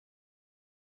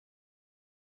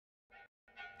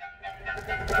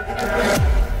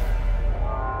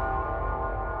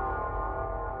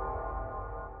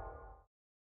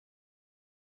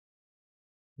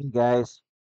Hey guys,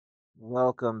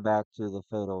 welcome back to the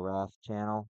Fatal Wrath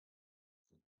channel.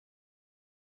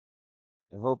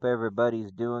 I hope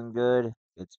everybody's doing good.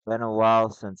 It's been a while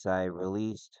since I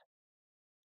released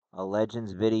a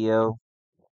Legends video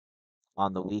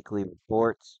on the weekly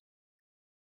reports,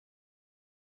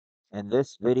 and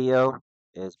this video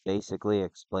is basically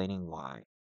explaining why.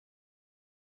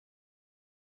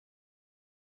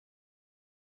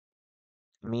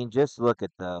 I mean, just look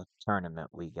at the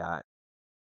tournament we got.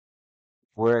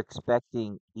 We're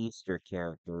expecting Easter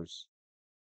characters,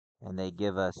 and they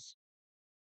give us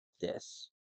this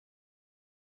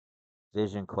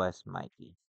Vision Quest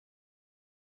Mikey.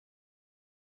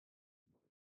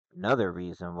 Another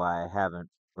reason why I haven't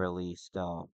released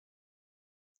a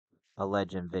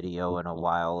legend video in a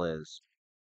while is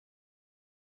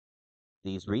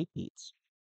these repeats.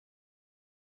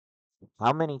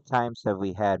 How many times have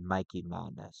we had Mikey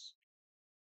Madness?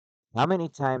 How many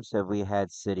times have we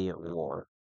had City at War?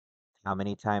 How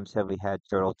many times have we had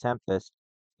Turtle Tempest?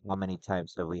 How many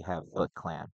times have we had Foot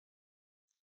Clan?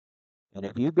 And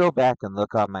if you go back and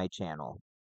look on my channel,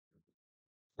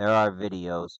 there are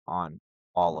videos on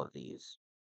all of these.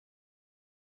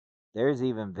 There's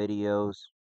even videos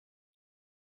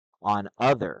on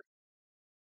other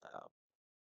uh,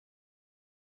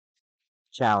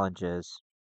 challenges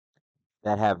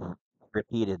that have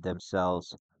repeated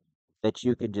themselves that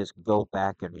you can just go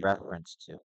back and reference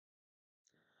to.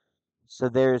 So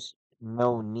there's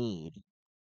no need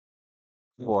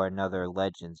for another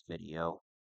Legends video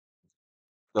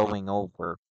going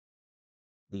over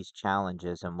these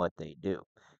challenges and what they do.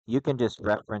 You can just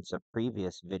reference a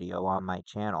previous video on my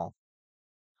channel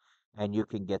and you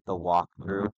can get the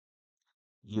walkthrough.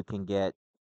 You can get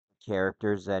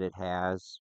characters that it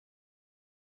has,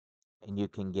 and you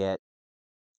can get,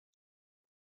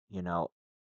 you know,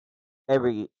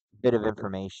 every bit of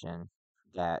information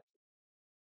that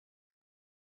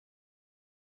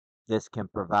this can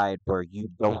provide where you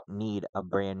don't need a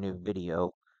brand new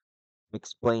video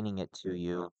explaining it to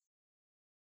you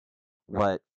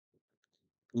what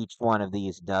each one of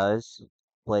these does,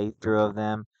 playthrough of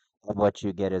them, and what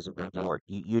you get as a reward.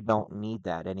 You don't need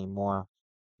that anymore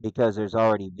because there's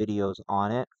already videos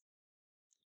on it,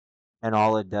 and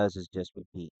all it does is just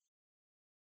repeat.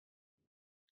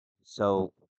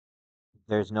 So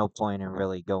there's no point in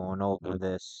really going over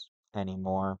this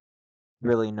anymore.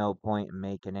 Really no point in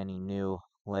making any new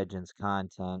Legends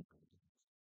content.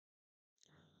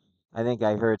 I think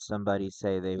I heard somebody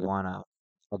say they want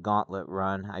a gauntlet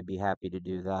run. I'd be happy to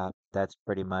do that. That's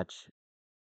pretty much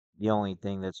the only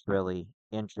thing that's really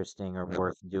interesting or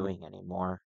worth doing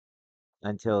anymore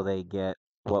until they get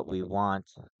what we want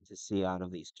to see out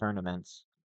of these tournaments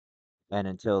and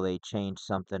until they change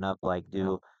something up like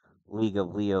do League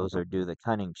of Leos or do the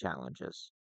cunning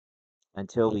challenges.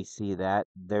 Until we see that,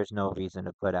 there's no reason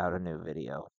to put out a new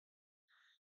video.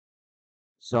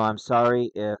 So I'm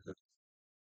sorry if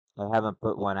I haven't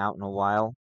put one out in a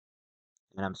while,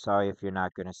 and I'm sorry if you're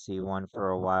not going to see one for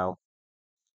a while.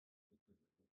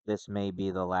 This may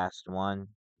be the last one,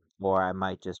 or I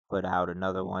might just put out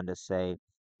another one to say,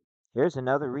 here's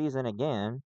another reason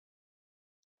again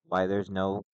why there's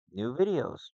no new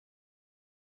videos,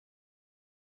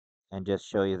 and just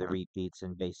show you the repeats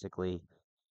and basically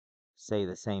say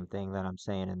the same thing that I'm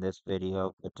saying in this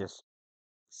video, but just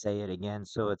say it again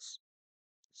so it's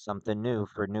something new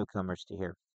for newcomers to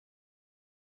hear.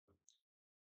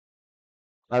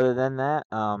 Other than that,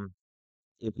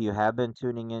 if you have been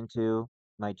tuning into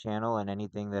my channel and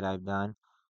anything that I've done,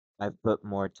 I've put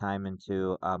more time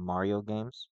into Mario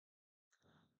games,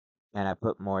 and I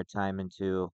put more time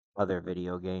into other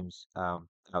video games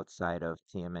outside of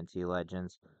TMNT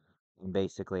Legends, and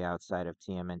basically outside of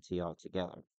TMNT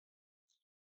altogether.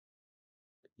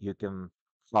 You can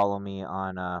follow me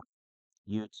on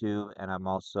YouTube, and I'm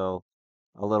also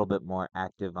a little bit more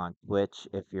active on Twitch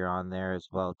if you're on there as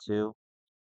well too.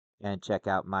 And check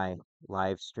out my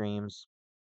live streams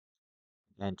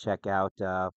and check out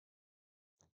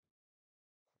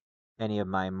any of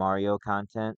my Mario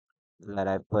content that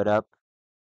I've put up.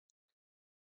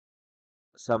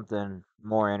 Something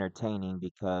more entertaining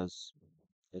because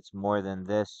it's more than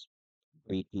this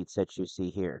repeats that you see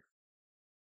here.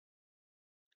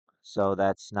 So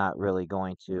that's not really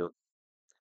going to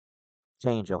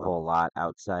change a whole lot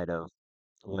outside of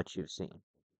what you've seen.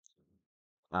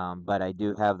 But I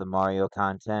do have the Mario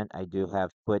content. I do have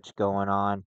Twitch going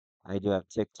on. I do have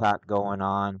TikTok going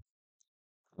on.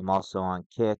 I'm also on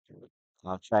Kick.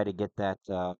 I'll try to get that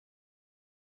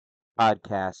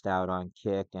podcast out on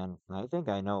Kick, and I think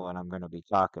I know what I'm going to be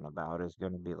talking about. Is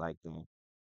going to be like the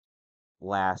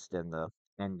last and the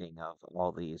ending of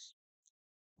all these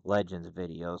Legends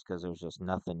videos because there's just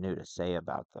nothing new to say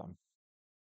about them.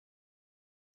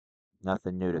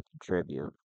 Nothing new to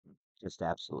contribute. Just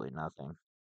absolutely nothing.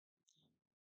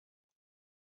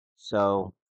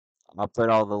 So I'll put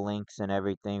all the links and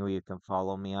everything where you can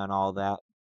follow me on all that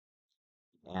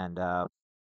and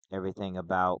everything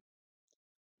about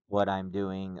what I'm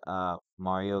doing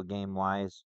Mario game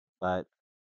wise. But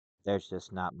there's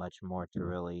just not much more to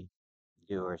really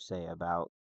do or say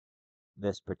about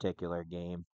this particular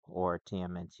game or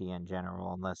TMNT in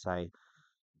general unless I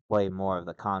play more of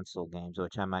the console games,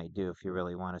 which I might do if you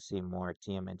really want to see more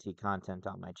TMNT content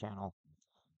on my channel.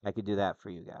 I could do that for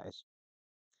you guys.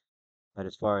 But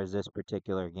as far as this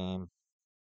particular game,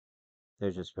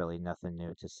 there's just really nothing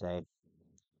new to say.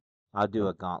 I'll do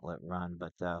a gauntlet run,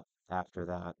 but after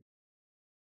that,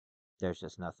 there's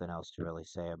just nothing else to really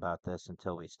say about this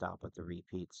until we stop with the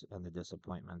repeats and the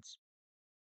disappointments.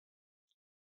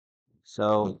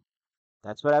 So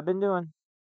that's what I've been doing,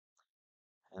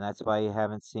 and that's why you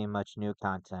haven't seen much new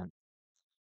content.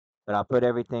 But I'll put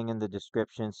everything in the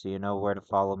description so you know where to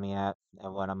follow me at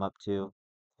and what I'm up to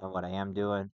and what I am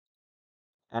doing.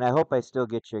 And I hope I still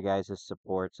get your guys'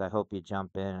 supports. I hope you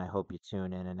jump in. I hope you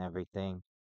tune in and everything.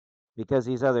 Because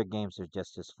these other games are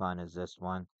just as fun as this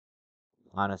one.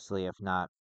 Honestly, if not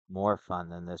more fun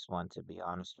than this one, to be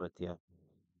honest with you.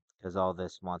 Because all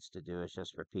this wants to do is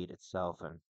just repeat itself,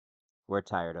 and we're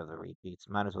tired of the repeats.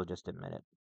 Might as well just admit it.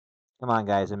 Come on,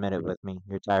 guys, admit it with me.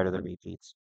 You're tired of the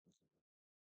repeats.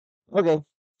 Okay,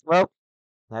 well,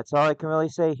 that's all I can really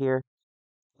say here.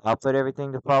 I'll put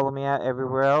everything to follow me at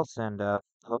everywhere else, and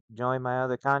hope you join my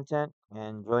other content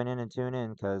and join in and tune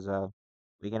in because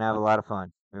we can have a lot of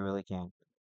fun. We really can.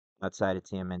 Outside of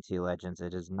TMNT Legends,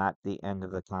 it is not the end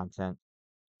of the content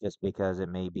just because it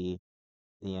may be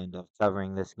the end of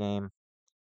covering this game.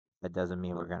 That doesn't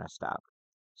mean we're going to stop.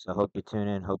 So hope you tune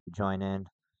in, hope you join in.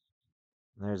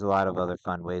 There's a lot of other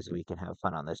fun ways we can have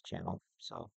fun on this channel.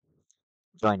 So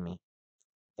join me.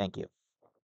 Thank you.